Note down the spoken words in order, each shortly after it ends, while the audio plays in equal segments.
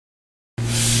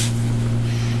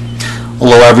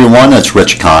Hello everyone, it's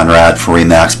Rich Conrad for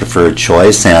Remax Preferred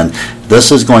Choice, and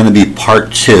this is going to be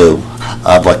part 2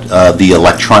 of the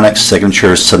electronic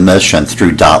signature submission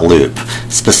through DotLoop,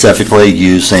 specifically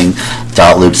using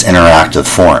DotLoop's interactive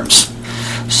forms.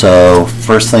 So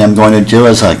first thing I'm going to do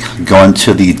is go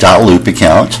into the DotLoop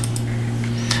account,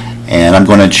 and I'm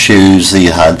going to choose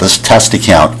this test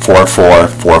account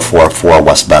 44444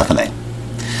 West Bethany.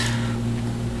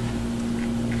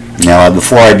 Now,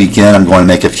 before I begin, I'm going to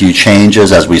make a few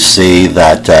changes. As we see,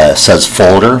 that says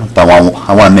folder, but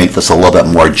I want to make this a little bit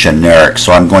more generic,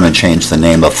 so I'm going to change the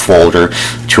name of folder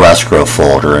to escrow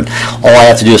folder. And all I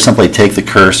have to do is simply take the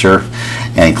cursor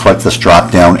and click this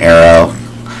drop-down arrow,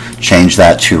 change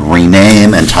that to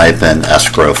rename, and type in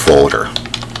escrow folder.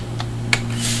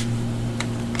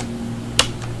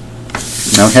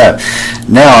 Okay,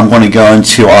 now I'm going to go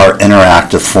into our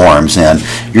interactive forms, and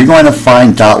you're going to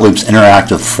find DotLoop's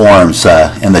interactive forms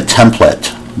in the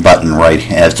template button right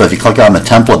here. So if you click on the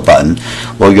template button,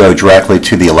 we'll go directly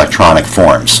to the electronic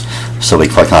forms. So we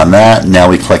click on that, and now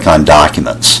we click on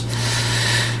documents.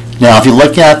 Now if you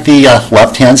look at the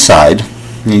left-hand side,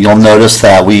 you'll notice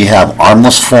that we have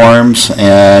Armless forms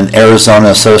and Arizona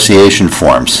Association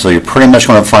forms. So you're pretty much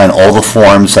going to find all the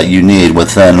forms that you need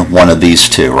within one of these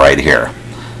two right here.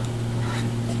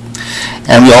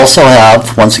 And we also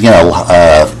have, once again,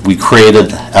 we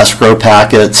created escrow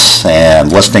packets and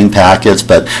listing packets,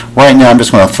 but right now I'm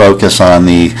just going to focus on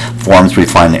the forms we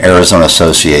find in Arizona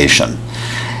Association.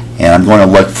 And I'm going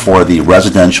to look for the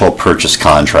residential purchase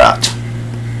contract.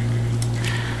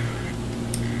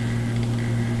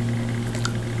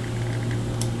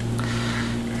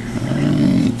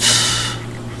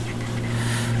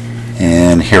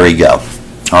 And here we go.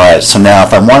 Alright, so now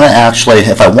if I want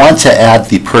to add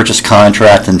the purchase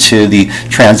contract into the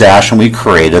transaction we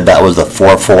created, that was the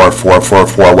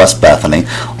 44444 West Bethany,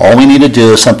 all we need to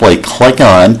do is simply click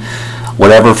on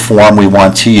whatever form we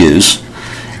want to use,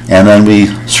 and then we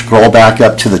scroll back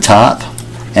up to the top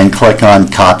and click on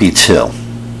copy to.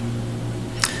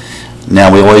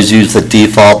 Now we always use the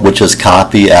default, which is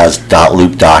copy as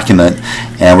 .loop document,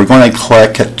 and we're going to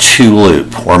click to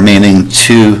loop, or meaning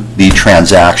to the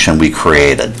transaction we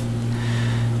created.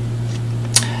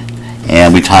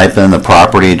 And we type in the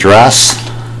property address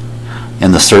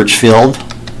in the search field,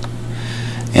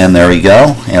 and there we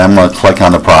go. And I'm going to click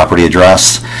on the property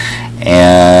address,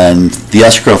 and the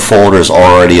escrow folder is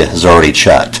already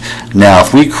checked. Now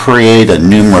if we create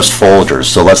numerous folders,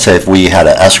 so let's say if we had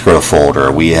an escrow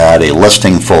folder, we had a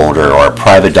listing folder, or a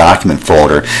private document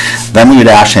folder, then we would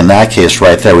actually, in that case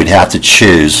right there, we'd have to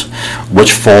choose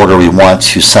which folder we want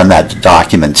to send that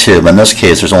document to. But in this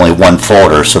case there's only one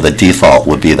folder, so the default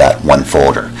would be that one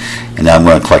folder. And now I'm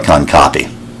going to click on copy.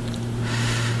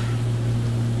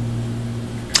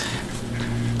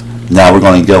 Now we're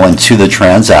going to go into the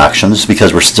transactions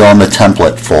because we're still in the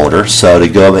template folder. So to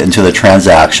go into the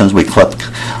transactions, we're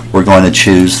going to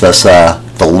choose this the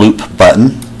loop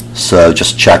button. So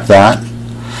just check that.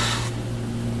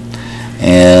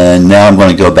 And now I'm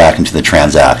going to go back into the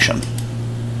transaction.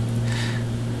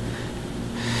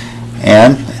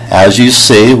 And as you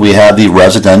see, we have the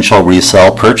residential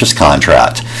resale purchase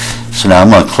contract. So now I'm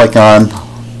going to click on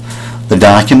the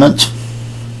document.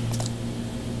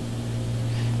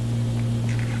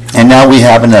 And now we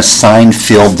have an assigned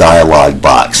field dialog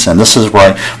box, and this is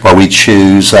where we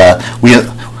choose, we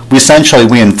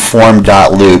inform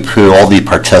DotLoop who all the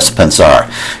participants are,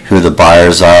 who the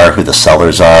buyers are, who the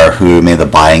sellers are, who the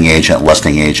buying agent,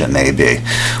 listing agent may be.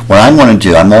 What I'm going to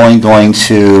do, I'm only going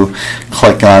to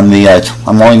click on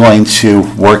I'm only going to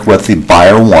work with the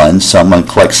buyer one, so I'm going to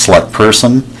click select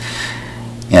person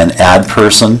and add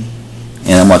person,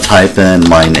 and I'm going to type in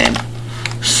my name.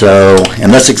 So in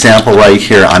this example right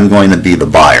here, I'm going to be the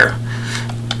buyer,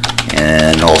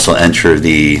 and also enter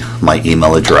my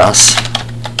email address.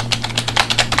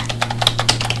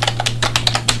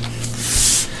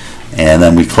 And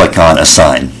then we click on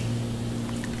assign.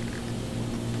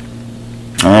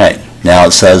 Alright, now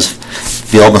it says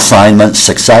field assignment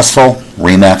successful,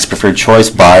 Remax Preferred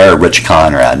Choice, buyer Rich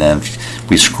Conrad. And if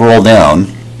we scroll down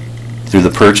through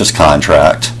the purchase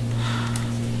contract,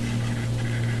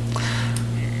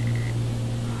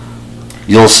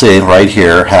 you'll see right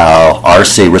here how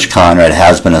RC Rich Conrad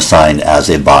has been assigned as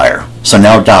a buyer. So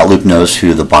now DotLoop knows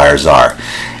who the buyers are.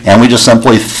 And we just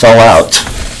simply fill out,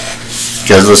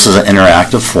 because this is an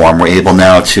interactive form, we're able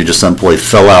now to just simply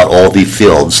fill out all the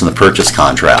fields in the purchase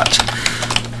contract.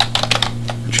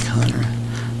 Rich Conrad.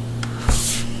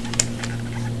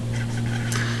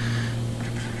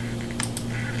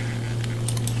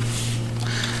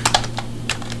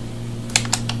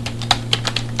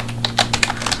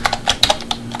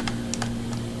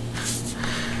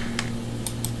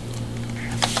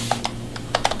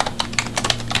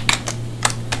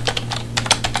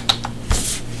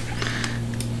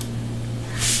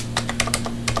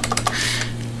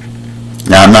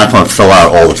 Now I'm not going to fill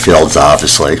out all the fields,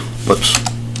 obviously. Whoops.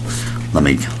 Let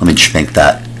me change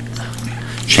that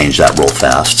real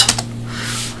fast.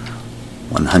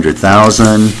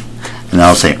 100,000, and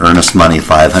I'll say earnest money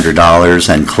 $500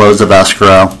 and close of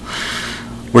escrow.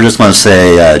 We're just going to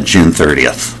say June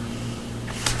 30th.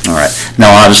 All right.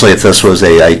 Now, obviously, if this was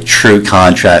a true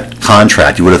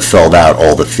contract, you would have filled out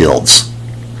all the fields.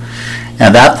 And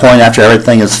at that point, after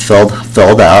everything is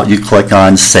filled out, you click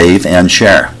on Save and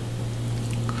Share.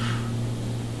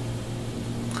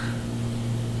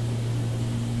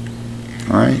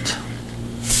 All right.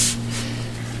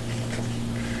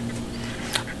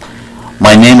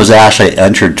 My name was actually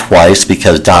entered twice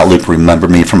because DotLoop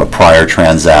remembered me from a prior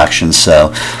transaction,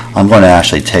 so I'm going to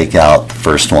actually take out the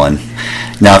first one.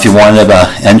 Now, if you wanted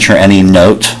to enter any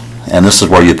note, and this is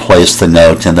where you place the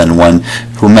note, and then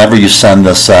whomever you send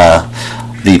this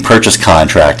the purchase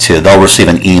contract to, they'll receive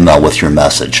an email with your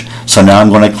message. So now I'm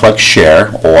going to click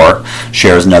Share, or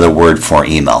Share is another word for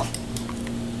email.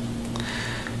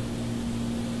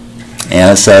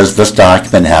 And it says this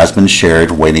document has been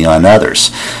shared, waiting on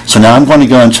others. So now I'm going to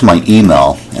go into my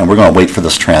email, and we're going to wait for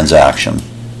this transaction.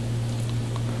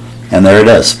 And there it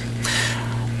is.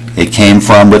 It came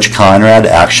from Rich Conrad,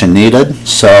 action needed.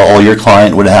 So all your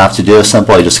client would have to do is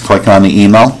simply just click on the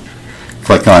email,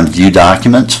 click on View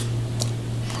Document,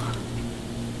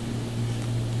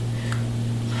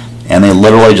 and they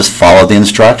literally just follow the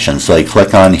instructions. So they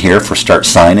click on here for Start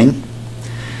Signing,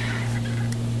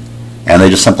 and they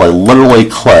just simply literally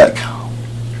click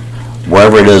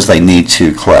wherever it is they need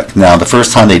to click. Now, the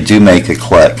first time they do make a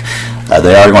click,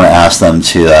 they are going to ask them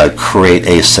to create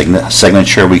a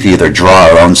signature. We can either draw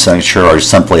our own signature or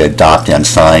simply adopt and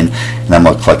sign, and I'm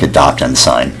going to click Adopt and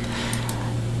Sign.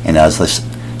 And as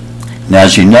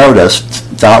you noticed,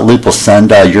 DotLoop will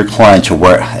send your client to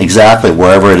exactly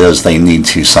wherever it is they need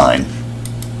to sign.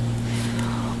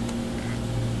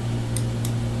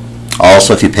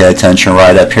 Also, if you pay attention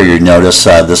right up here, you notice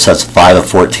this has 5 of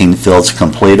 14 fields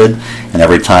completed, and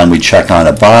every time we check on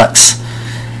a box,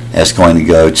 it's going to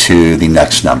go to the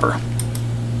next number.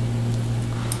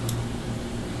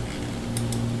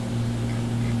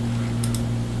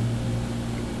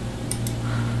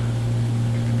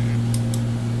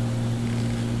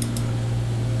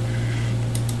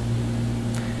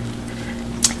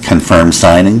 Confirm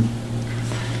signing.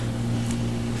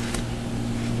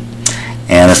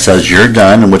 And it says you're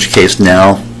done, in which case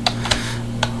now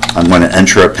I'm going to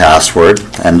enter a password,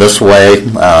 and this way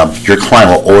your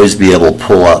client will always be able to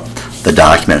pull up the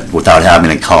document without having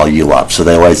to call you up, so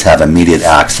they always have immediate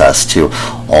access to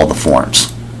all the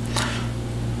forms.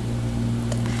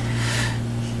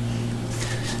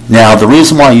 Now, the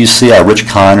reason why you see Rich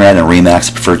Conrad and RE/MAX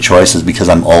Preferred Choice is because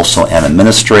I'm also an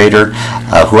administrator.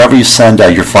 Whoever you send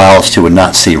your files to would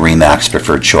not see RE/MAX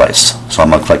Preferred Choice. So I'm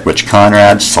going to click Rich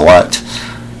Conrad, select,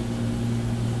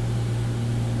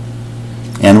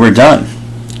 and we're done.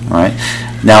 All right.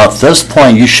 Now, at this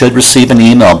point, you should receive an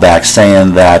email back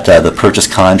saying that the purchase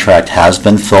contract has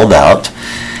been filled out.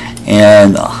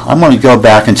 And I'm going to go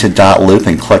back into DotLoop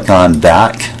and click on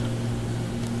Back.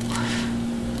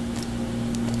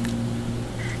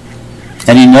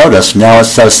 And you notice now it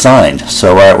says signed.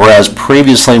 So whereas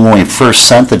previously when we first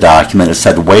sent the document it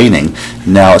said waiting,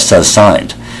 now it says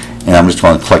signed. And I'm just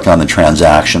going to click on the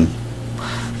transaction.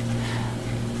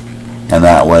 And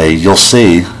that way you'll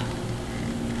see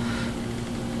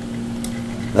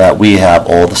that we have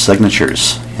all the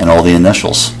signatures and all the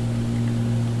initials.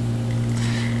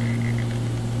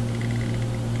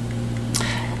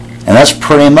 And that's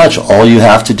pretty much all you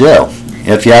have to do.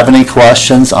 If you have any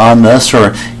questions on this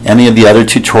or any of the other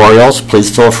tutorials, please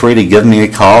feel free to give me a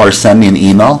call or send me an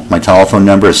email. My telephone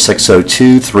number is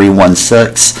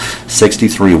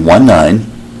 602-316-6319,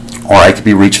 or I can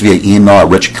be reached via email at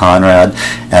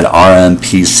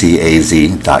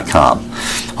richconrad@rmpcaz.com.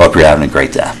 Hope you're having a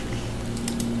great day.